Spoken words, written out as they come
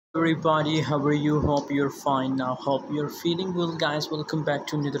Everybody, how are you? Hope you're fine now. Hope you're feeling well, guys. Welcome back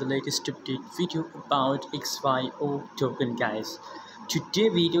to another latest update video about XYO token, guys. Today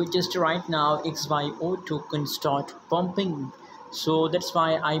video, just right now, XYO token start pumping, so that's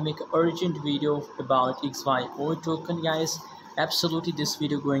why I make an urgent video about XYO token, guys. Absolutely, this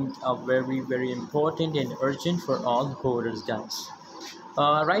video going very important and urgent for all holders, guys.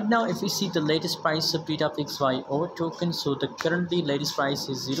 Right now, if we see the latest price update of XYO token, so the currently latest price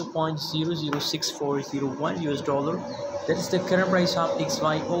is 0.006401 US dollar. That is the current price of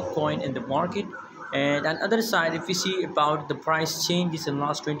XYO coin in the market. And on the other side, if we see about the price changes in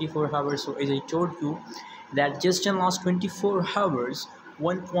last 24 hours, so as I told you that just in last 24 hours,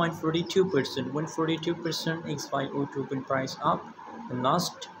 1.42% XYO token price up in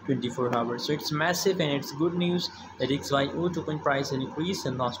last 24 hours. So it's massive and it's good news that XYO token price increased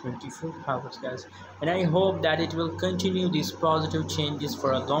in last 24 hours, guys. And I hope that it will continue these positive changes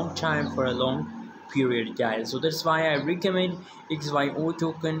for a long time, for a long period, guys. So that's why I recommend XYO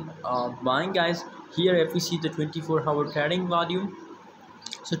token buying, guys. Here if we see the 24-hour trading volume,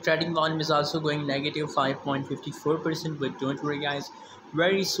 so trading volume is also going negative 5.54%, but don't worry, guys,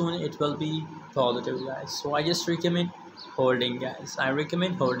 very soon it will be positive, guys. So I just recommend holding, guys. I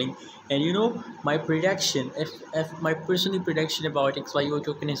recommend holding. And my prediction, if my personal prediction about XYO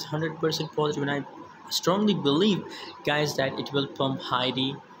token is 100% positive, and I strongly believe, guys, that it will pump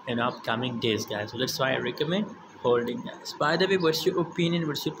highly in upcoming days, guys. So that's why I recommend holding, guys. By the way, what's your opinion,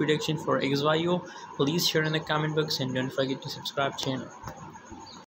 what's your prediction for XYO? Please share in the comment box and don't forget to subscribe channel.